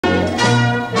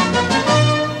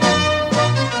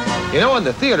You know, in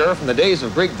the theater, from the days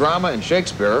of Greek drama and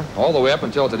Shakespeare, all the way up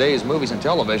until today's movies and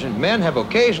television, men have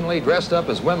occasionally dressed up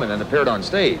as women and appeared on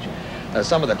stage.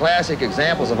 Some of the classic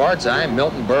examples of our time: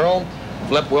 Milton Berle,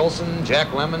 Flip Wilson, Jack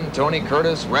Lemmon, Tony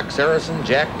Curtis, Rex Harrison,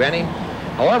 Jack Benny.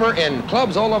 However, in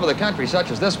clubs all over the country, such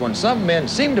as this one, some men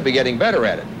seem to be getting better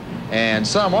at it, and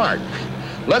some aren't.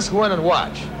 Let's go in and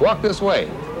watch. Walk this way.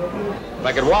 If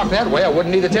I could walk that way, I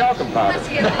wouldn't need a talcum powder.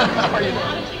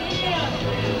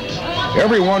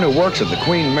 Everyone who works at the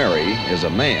Queen Mary is a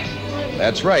man.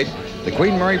 That's right. The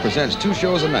Queen Mary presents 2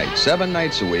 shows a night, 7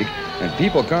 nights a week, and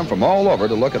people come from all over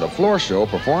to look at a floor show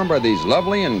performed by these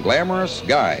lovely and glamorous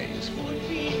guys.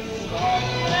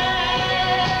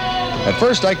 At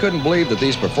first, I couldn't believe that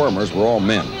these performers were all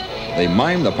men. They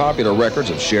mimed the popular records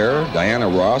of Cher, Diana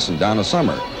Ross, and Donna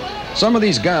Summer. Some of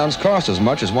these gowns cost as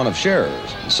much as one of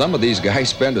Cher's. Some of these guys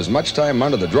spend as much time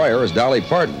under the dryer as Dolly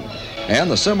Parton. And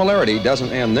the similarity doesn't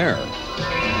end there.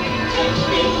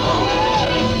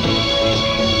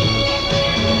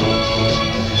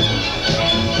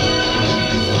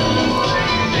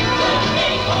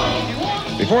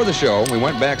 Before the show, we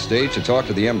went backstage to talk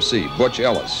to the MC, Butch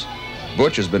Ellis.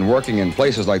 Butch has been working in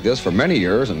places like this for many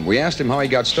years, and we asked him how he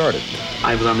got started.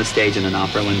 I was on the stage in an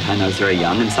opera one time. I was very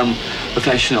young, and some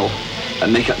professional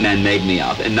makeup man made me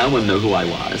up, and no one knew who I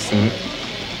was. Mm-hmm.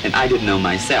 And I didn't know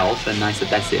myself, and I said,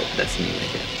 that's it, that's me right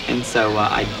there. And so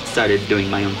I started doing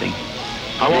my own thing.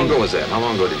 How long ago was that? How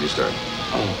long ago did you start?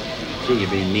 Oh, gee, you're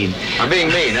being mean. I'm being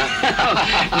mean, huh?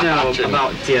 No,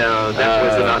 that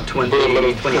was about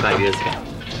 25 years ago.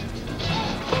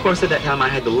 Of course, at that time, I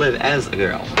had to live as a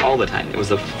girl all the time. It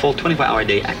was a full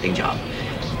 24-hour-a-day acting job.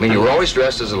 I mean, you were always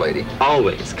dressed as a lady?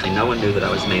 Always. No one knew that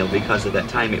I was male because at that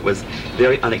time it was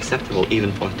very unacceptable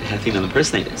even to have female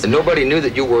impersonators. And nobody knew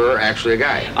that you were actually a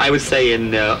guy? I would say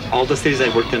in all the cities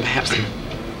I worked in, perhaps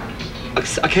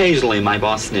occasionally my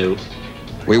boss knew.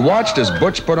 We watched as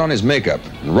Butch put on his makeup,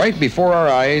 and right before our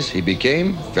eyes, he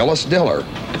became Phyllis Diller.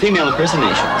 Female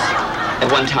impersonations at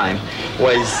one time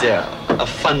was a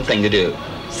fun thing to do.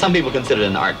 Some people consider it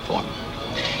an art form.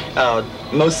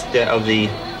 Most of the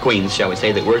queens, shall we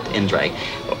say, that worked in drag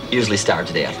usually starved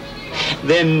to death.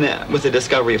 Then, with the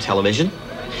discovery of television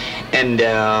and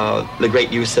the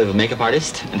great use of a makeup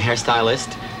artist and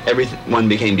hairstylist, everyone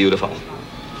became beautiful.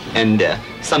 And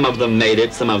some of them made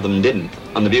it, some of them didn't,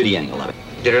 on the beauty angle of it.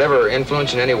 Did it ever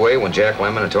influence in any way when Jack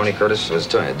Lemmon and Tony Curtis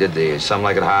did the Some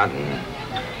Like It Hot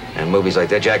and movies like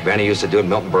that? Jack Benny used to do it,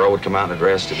 Milton Berle would come out in a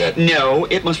dress. Did that? No,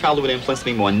 it most probably would influence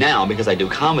me more now because I do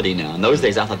comedy now. In those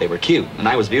days, I thought they were cute, and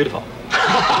I was beautiful.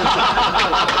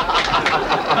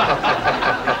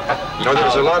 You know,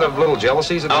 there's a lot of little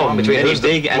jealousies between who's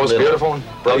the most beautiful and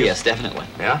oh, yes, definitely.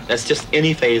 Yeah? That's just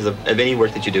any phase of any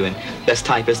work that you do in. Best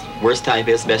typist, worst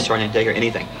typist, best shorthand taker,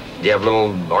 anything. Do you have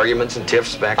little arguments and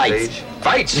tiffs backstage?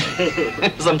 Fights.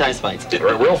 Sometimes fights.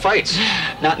 Real fights?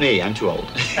 Not me, I'm too old.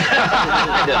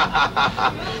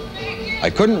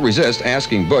 I couldn't resist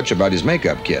asking Butch about his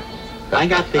makeup kit. I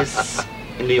got this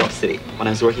in New York City when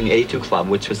I was working at 82 Club,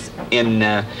 which was in,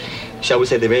 shall we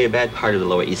say, the very bad part of the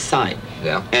Lower East Side.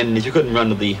 Yeah. And if you couldn't run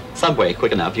to the subway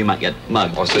quick enough, you might get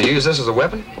mugged. Oh, so you use this as a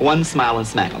weapon? One smile and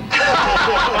smack them.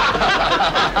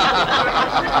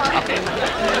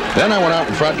 Then I went out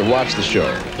in front to watch the show.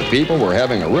 The people were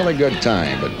having a really good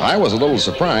time, but I was a little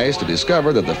surprised to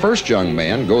discover that the first young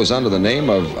man goes under the name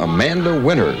of Amanda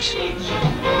Winters.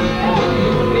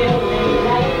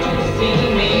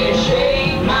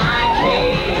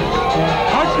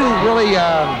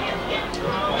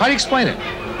 How do you explain it?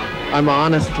 I'm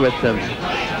honest with them.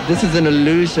 This is an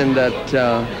illusion that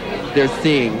they're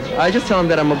seeing. I just tell them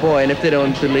that I'm a boy, and if they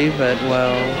don't believe it,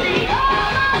 well...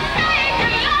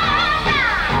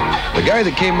 The guy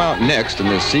that came out next in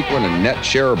this sequin and net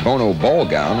Cher Bono ball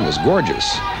gown was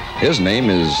gorgeous. His name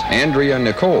is Andrea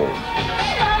Nicole.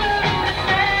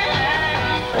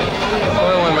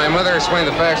 Well, when my mother explained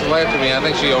the facts of life to me, I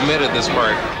think she omitted this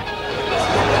part.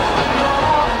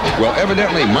 Well,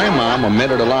 evidently my mom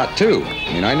omitted a lot too.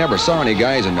 I mean, I never saw any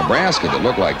guys in Nebraska that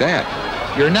looked like that.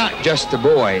 You're not just a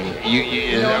boy.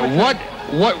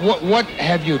 What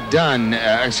have you done?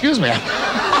 Excuse me.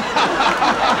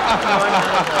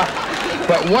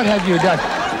 But what have you done?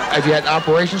 Have you had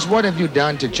operations? What have you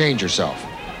done to change yourself?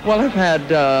 Well, I've had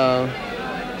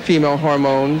female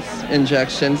hormones,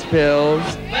 injections, pills.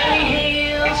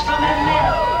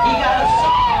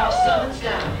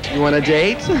 You want a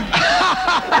date?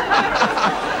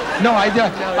 No,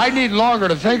 I need longer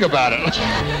to think about it.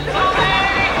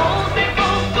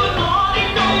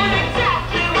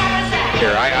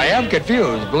 Here, I am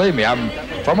confused. Believe me, I'm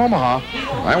from Omaha.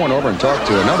 I went over and talked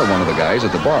to another one of the guys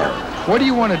at the bar. What do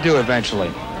you want to do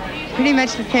eventually? Pretty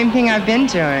much the same thing I've been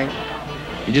doing.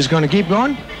 You just going to keep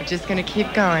going? I'm just going to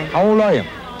keep going. How old are you?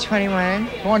 21.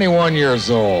 21 years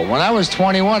old. When I was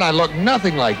 21, I looked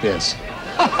nothing like this.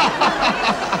 Now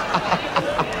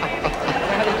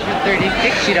that you're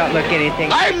 36, you don't look anything.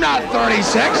 I'm not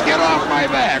 36. Get off my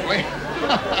back.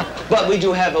 But we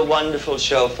do have a wonderful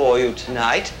show for you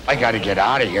tonight. I got to get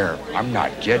out of here. I'm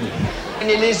not kidding.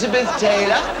 And Elizabeth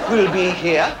Taylor will be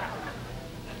here.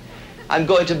 I'm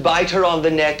going to bite her on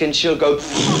the neck and she'll go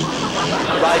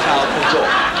right out the door.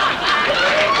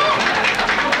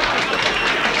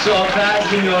 So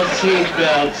fasten your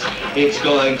seatbelts. It's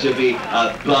going to be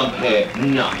a bumpy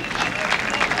night.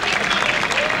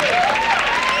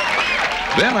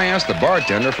 Then I asked the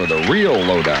bartender for the real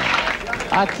lowdown.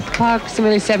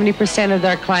 Approximately 70% of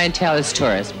their clientele is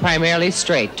tourists, primarily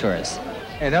straight tourists.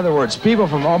 In other words, people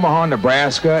from Omaha,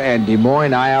 Nebraska, and Des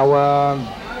Moines, Iowa,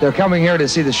 they're coming here to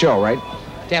see the show, right?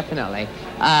 Definitely.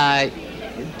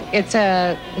 It's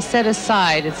a set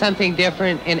aside. It's something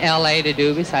different in L.A. to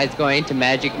do besides going to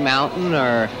Magic Mountain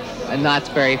or Knott's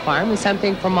Berry Farm. It's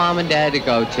something for mom and dad to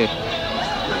go to.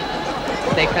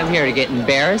 They come here to get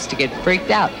embarrassed, to get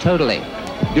freaked out, totally.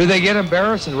 Do they get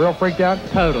embarrassed and real freaked out?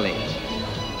 Totally.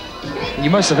 You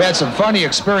must have had some funny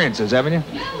experiences, haven't you?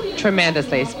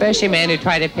 Tremendously, especially men who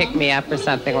try to pick me up or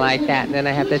something like that, and then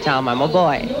I have to tell them I'm a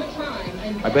boy.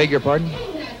 I beg your pardon?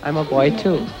 I'm a boy,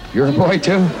 too. You're a boy,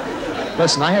 too?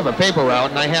 Listen, I have a paper route,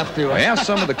 and I have to... I asked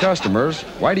some of the customers,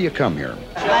 why do you come here?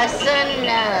 My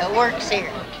son works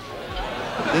here.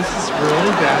 This is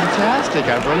really fantastic.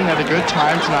 I've really had a good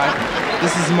time tonight.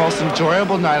 This is the most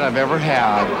enjoyable night I've ever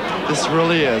had. This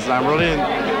really is. I'm really in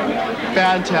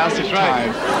fantastic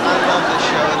time. I love the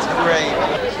show. It's great.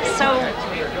 So,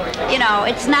 you know,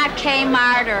 it's not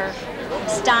Kmart or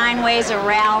Steinway's or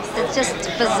Ralph's. It's just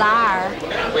bizarre.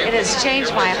 It has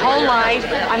changed my whole life.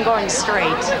 I'm going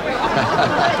straight.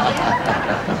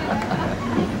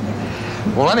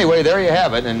 Well, anyway, there you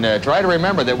have it, and try to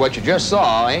remember that what you just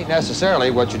saw ain't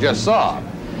necessarily what you just saw.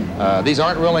 These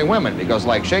aren't really women, because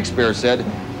like Shakespeare said,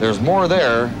 there's more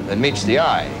there than meets the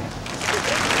eye.